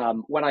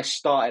 When I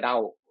started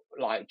out,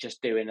 like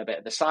just doing a bit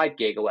of the side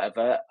gig or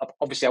whatever,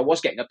 obviously I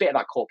was getting a bit of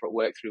that corporate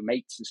work through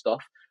mates and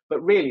stuff,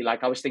 But really,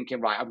 like I was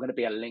thinking, right, I'm going to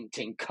be a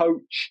LinkedIn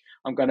coach.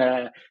 I'm going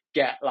to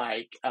get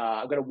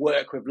I'm going to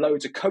work with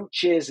loads of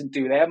coaches and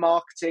do their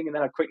marketing. And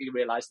then I quickly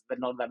realized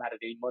that none of them had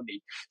any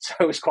money. So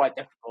it was quite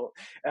difficult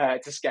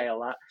to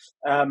scale that.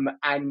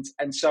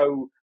 And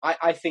so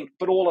I think,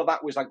 but all of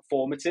that was like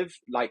formative.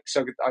 Like,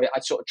 so I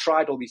sort of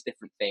tried all these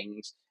different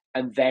things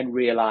and then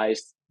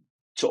realized,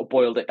 sort of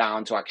boiled it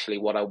down to actually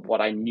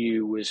what I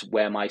knew was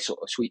where my sort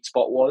of sweet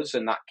spot was.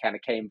 And that kind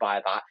of came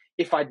by that.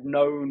 If I'd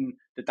known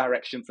the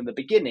direction from the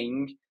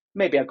beginning,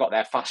 maybe I got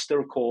there faster,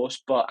 of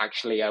course, but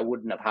actually I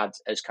wouldn't have had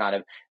as kind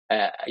of,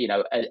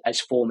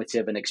 as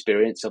formative an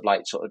experience of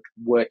like sort of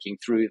working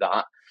through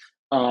that.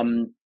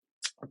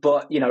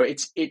 But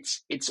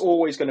it's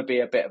always going to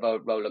be a bit of a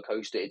roller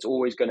coaster. It's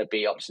always going to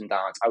be ups and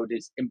downs. I would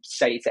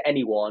say to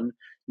anyone,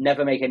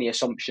 never make any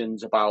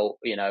assumptions about,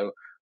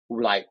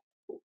 like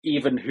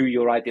even who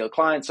your ideal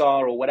clients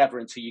are or whatever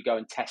until you go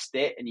and test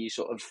it and you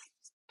sort of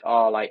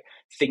are like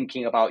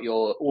thinking about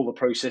all the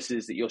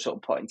processes that you're sort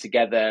of putting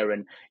together,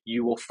 and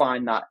you will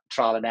find that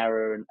trial and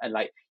error and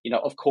like,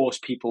 of course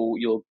people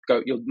you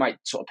might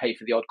sort of pay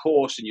for the odd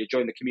course and you'll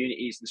join the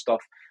communities and stuff,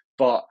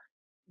 but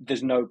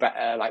there's no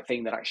better like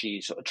thing than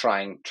actually sort of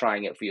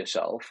trying it for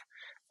yourself.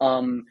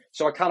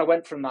 So I kind of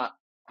went from that,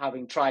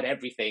 having tried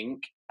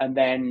everything, and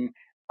then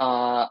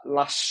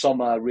last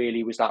summer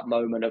really was that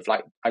moment of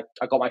like I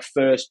got my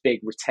first big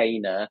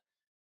retainer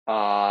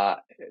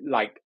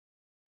like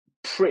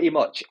pretty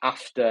much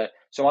after.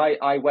 So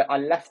I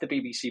left the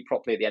BBC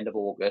properly at the end of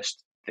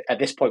August, at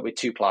this point with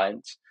 2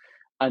 clients,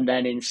 and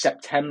then in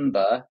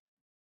September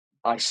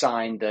I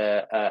signed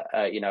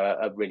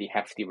a really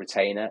hefty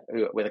retainer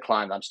with a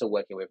client I'm still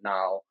working with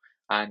now.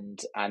 And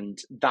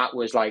that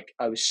was like,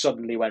 I was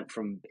suddenly went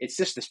from, it's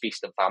just this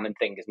feast and famine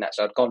thing, isn't it?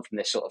 So I'd gone from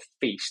this sort of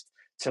feast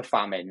to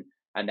famine,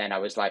 and then I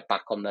was like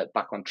back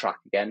on track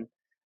again.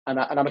 And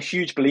I'm a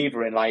huge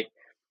believer in like,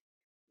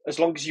 as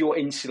long as you're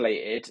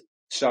insulated.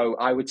 So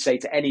I would say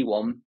to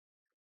anyone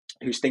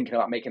who's thinking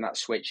about making that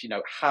switch,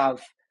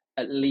 have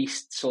at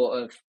least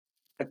sort of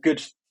a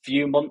good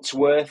few months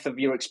worth of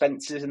your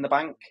expenses in the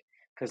bank,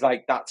 because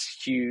like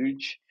that's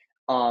huge.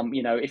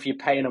 If you're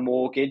paying a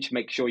mortgage,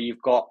 make sure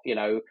you've got,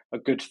 a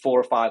good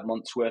 4 or 5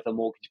 months worth of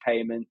mortgage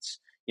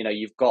payments.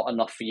 You've got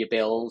enough for your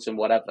bills and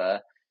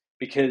whatever,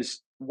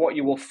 because what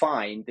you will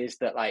find is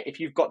that like, if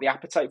you've got the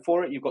appetite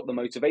for it, you've got the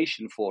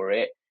motivation for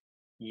it,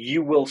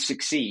 you will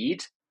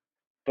succeed.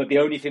 But the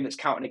only thing that's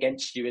counting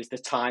against you is the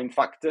time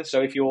factor.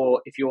 So if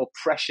you're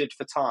pressured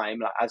for time,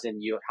 like as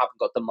in you haven't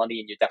got the money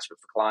and you're desperate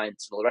for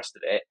clients and all the rest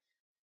of it,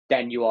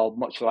 then you are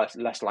much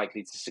less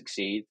likely to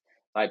succeed.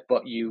 Like,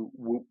 but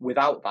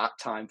without that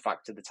time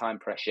factor, the time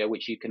pressure,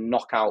 which you can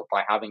knock out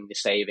by having the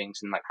savings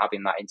and like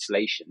having that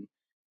insulation.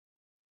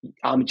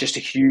 I'm just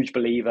a huge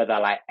believer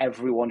that like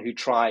everyone who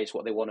tries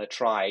what they want to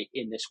try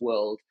in this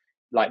world,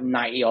 like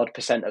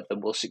 90% of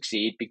them will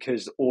succeed,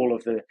 because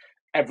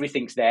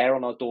everything's there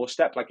on our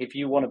doorstep. Like if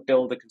you want to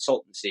build a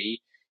consultancy,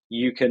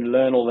 you can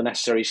learn all the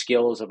necessary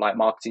skills of like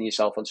marketing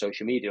yourself on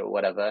social media or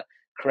whatever,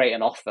 create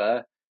an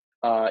offer.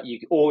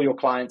 All your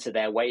clients are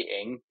there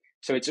waiting.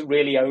 So it's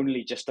really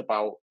only just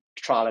about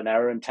trial and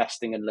error and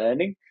testing and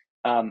learning.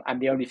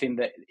 And the only thing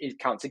that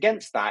counts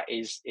against that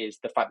is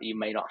the fact that you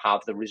may not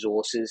have the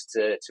resources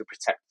to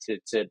protect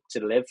to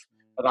live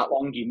for that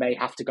long. You may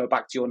have to go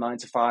back to your 9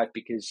 to 5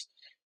 because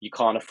you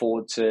can't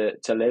afford to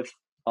live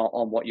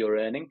on what you're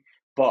earning.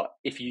 But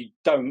if you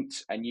don't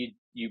and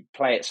you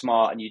play it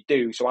smart and you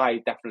do, so I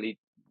definitely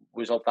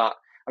was of that.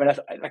 I mean,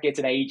 like it's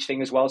an age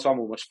thing as well. So I'm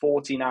almost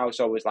 40 now.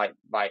 So I was like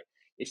I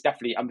was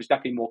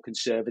definitely more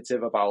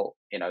conservative about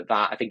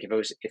that. I think if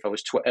I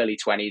was early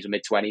 20s or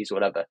mid 20s or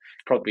whatever,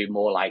 probably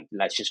more like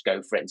let's just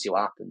go for it and see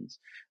what happens.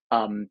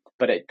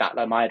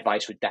 But my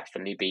advice would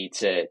definitely be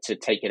to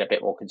take it a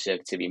bit more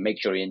conservatively,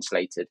 make sure you're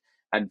insulated,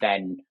 and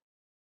then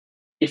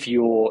if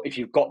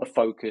you've got the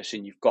focus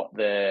and you've got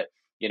the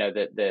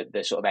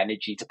the sort of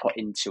energy to put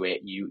into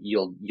it,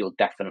 you'll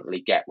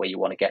definitely get where you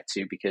want to get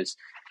to, because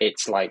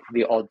it's like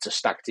the odds are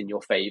stacked in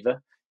your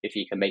favor if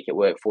you can make it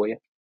work for you.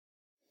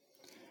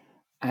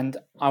 And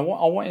I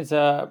wanted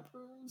to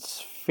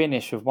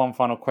finish with one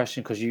final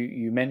question, because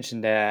you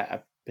mentioned there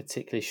a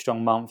particularly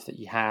strong month that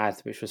you had,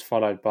 which was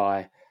followed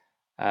by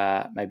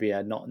maybe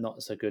a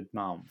not so good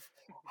month.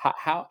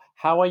 How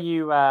are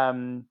you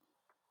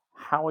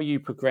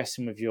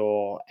progressing with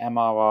your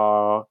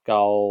MRR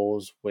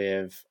goals,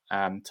 with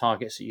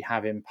targets that you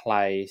have in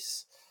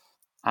place,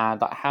 and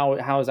like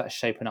how is that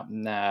shaping up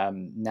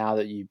now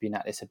that you've been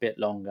at this a bit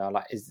longer?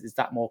 Like, is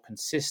that more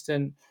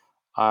consistent?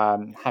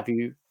 Have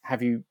you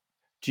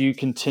do you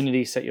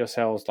continually set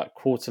yourselves like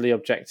quarterly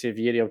objective,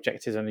 yearly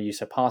objectives, and are you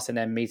surpassing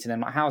them, meeting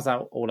them? Like, how's that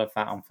all of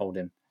that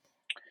unfolding?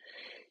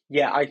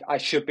 Yeah, I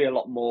should be a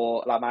lot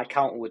more, like my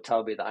accountant would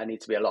tell me that I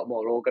need to be a lot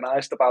more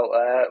organized about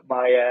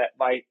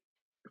my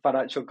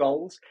financial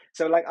goals.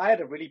 So like I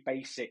had a really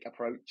basic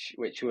approach,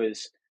 which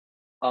was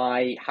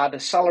I had a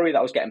salary that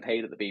I was getting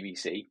paid at the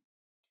BBC,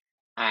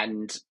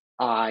 and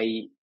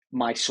my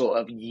sort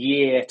of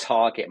year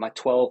target, my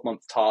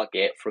 12-month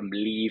target from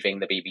leaving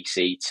the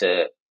BBC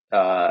to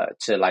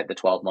to like the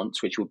 12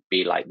 months, which would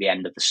be like the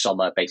end of the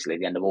summer, basically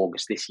the end of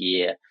August this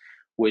year,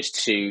 was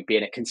to be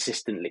in a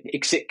consistently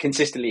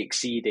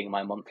exceeding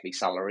my monthly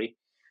salary.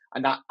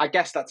 And that, I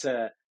guess that's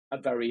a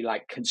very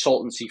like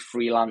consultancy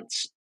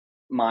freelance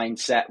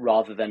mindset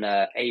rather than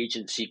a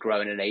agency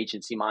growing an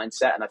agency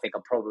mindset. And I think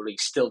I'm probably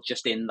still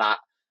just in that.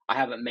 I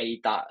haven't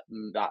made that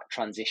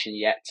transition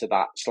yet to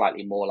that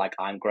slightly more like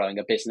I'm growing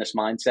a business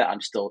mindset.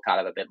 I'm still kind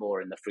of a bit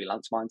more in the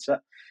freelance mindset,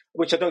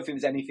 which I don't think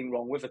there's anything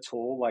wrong with at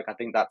all. Like, I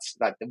think that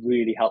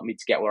really helped me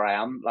to get where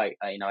I am. Like,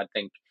 I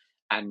think,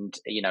 and,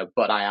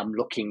 but I am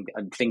looking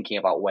and thinking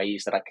about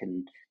ways that I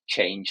can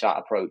change that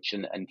approach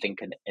and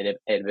think at a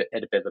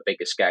bit of a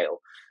bigger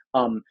scale.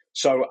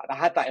 So I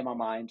had that in my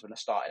mind when I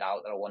started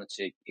out, that I wanted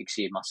to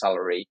exceed my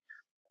salary.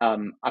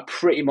 I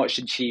pretty much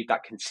achieved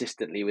that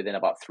consistently within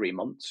about 3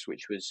 months,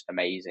 which was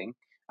amazing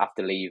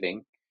after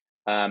leaving.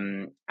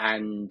 And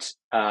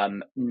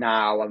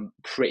now I'm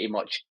pretty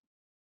much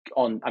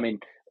on,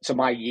 so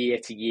my year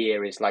to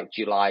year is like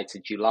July to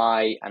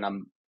July, and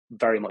I'm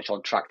very much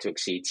on track to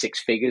exceed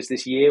 6 figures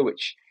this year,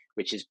 which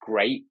is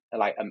great.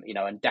 Like,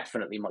 and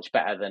definitely much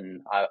better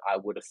than I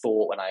would have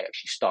thought when I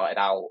actually started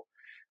out.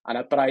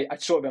 But I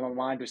sort of in my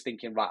mind was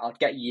thinking, right, I'll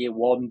get year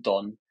one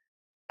done,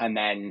 and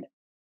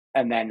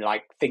then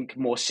like think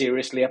more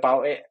seriously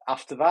about it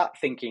after that,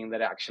 thinking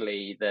that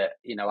actually that,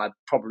 I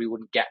probably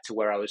wouldn't get to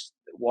where I was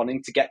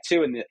wanting to get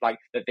to, and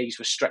that these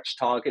were stretch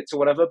targets or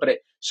whatever. But it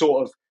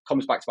sort of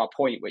comes back to my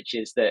point, which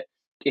is that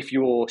if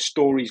your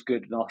story's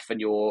good enough and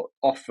your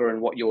offer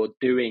and what you're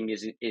doing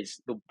is if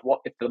the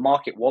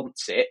market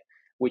wants it,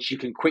 which you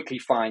can quickly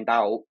find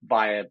out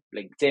via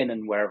LinkedIn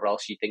and wherever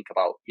else you think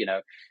about,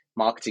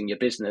 marketing your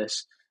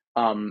business,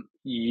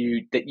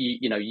 you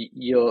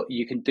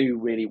can do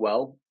really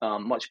well,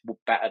 much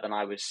better than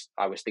I was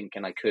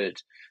thinking I could,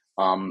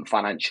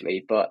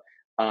 financially. But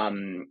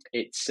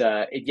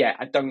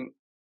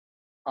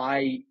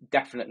I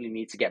definitely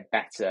need to get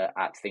better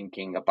at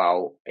thinking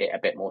about it a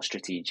bit more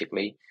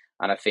strategically,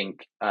 and I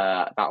think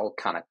that'll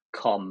kind of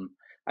come.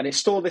 And it's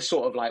still this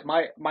sort of like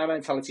my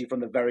mentality from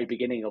the very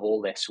beginning of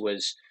all this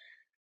was.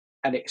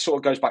 And it sort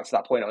of goes back to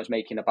that point I was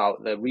making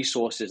about the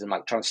resources and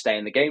like trying to stay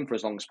in the game for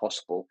as long as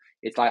possible.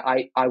 It's like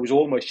I was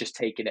almost just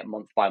taking it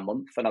month by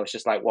month, and I was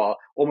just like, well,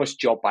 almost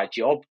job by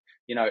job.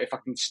 If I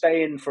can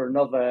stay in for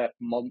another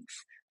month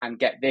and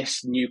get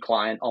this new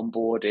client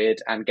onboarded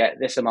and get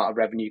this amount of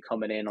revenue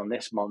coming in on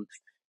this month,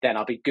 then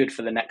I'll be good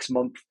for the next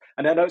month.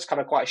 And I know it's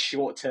kind of quite a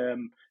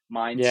short-term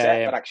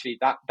mindset, but actually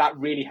that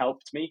really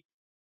helped me,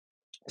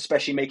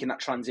 especially making that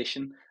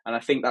transition. And I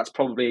think that's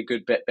probably a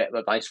good bit of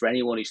advice for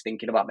anyone who's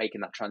thinking about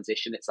making that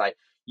transition. It's like,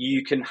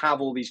 you can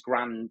have all these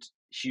grand,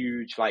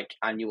 huge, like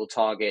annual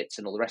targets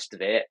and all the rest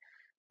of it,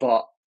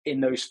 but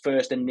in those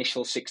first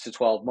initial 6 to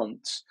 12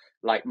 months,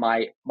 like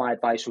my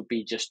advice would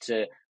be just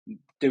to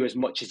do as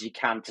much as you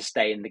can to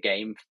stay in the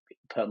game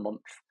per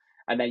month.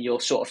 And then you'll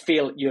sort of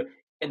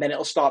and then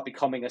it'll start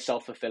becoming a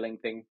self-fulfilling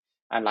thing.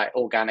 And like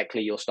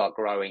organically you'll start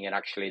growing, and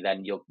actually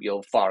then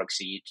you'll far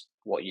exceed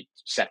what you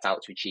set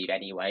out to achieve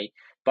anyway.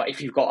 But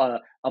if you've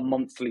got a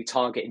monthly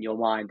target in your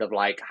mind of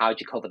like, how do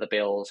you cover the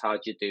bills, how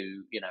do you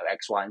do,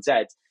 X, Y, and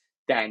Z,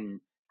 then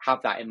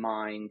have that in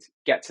mind,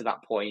 get to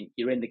that point,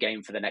 you're in the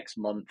game for the next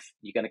month,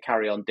 you're going to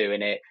carry on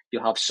doing it.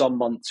 You'll have some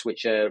months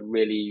which are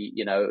really,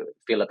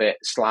 feel a bit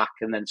slack,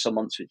 and then some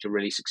months which are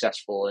really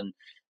successful. And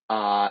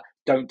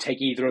don't take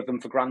either of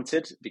them for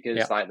granted,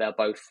 because like they'll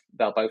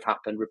both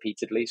happen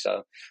repeatedly.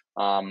 So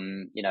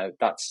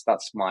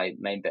that's my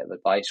main bit of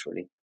advice,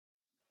 really.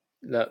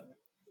 Look,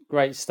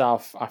 great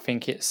stuff. I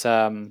think it's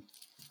a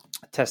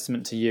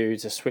testament to you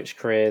to switch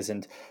careers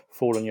and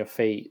fall on your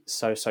feet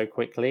so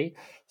quickly.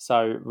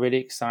 So really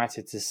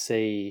excited to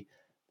see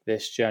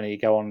this journey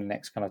go on the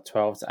next kind of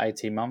 12 to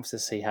 18 months to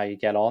see how you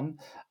get on.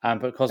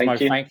 But Cosmo,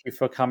 thank you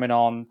for coming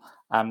on.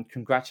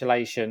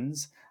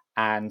 Congratulations.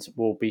 And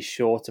we'll be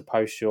sure to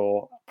post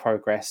your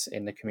progress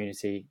in the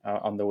community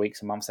on the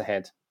weeks and months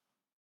ahead.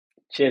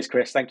 Cheers,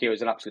 Chris. Thank you. It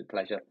was an absolute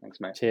pleasure. Thanks,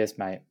 mate. Cheers,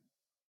 mate.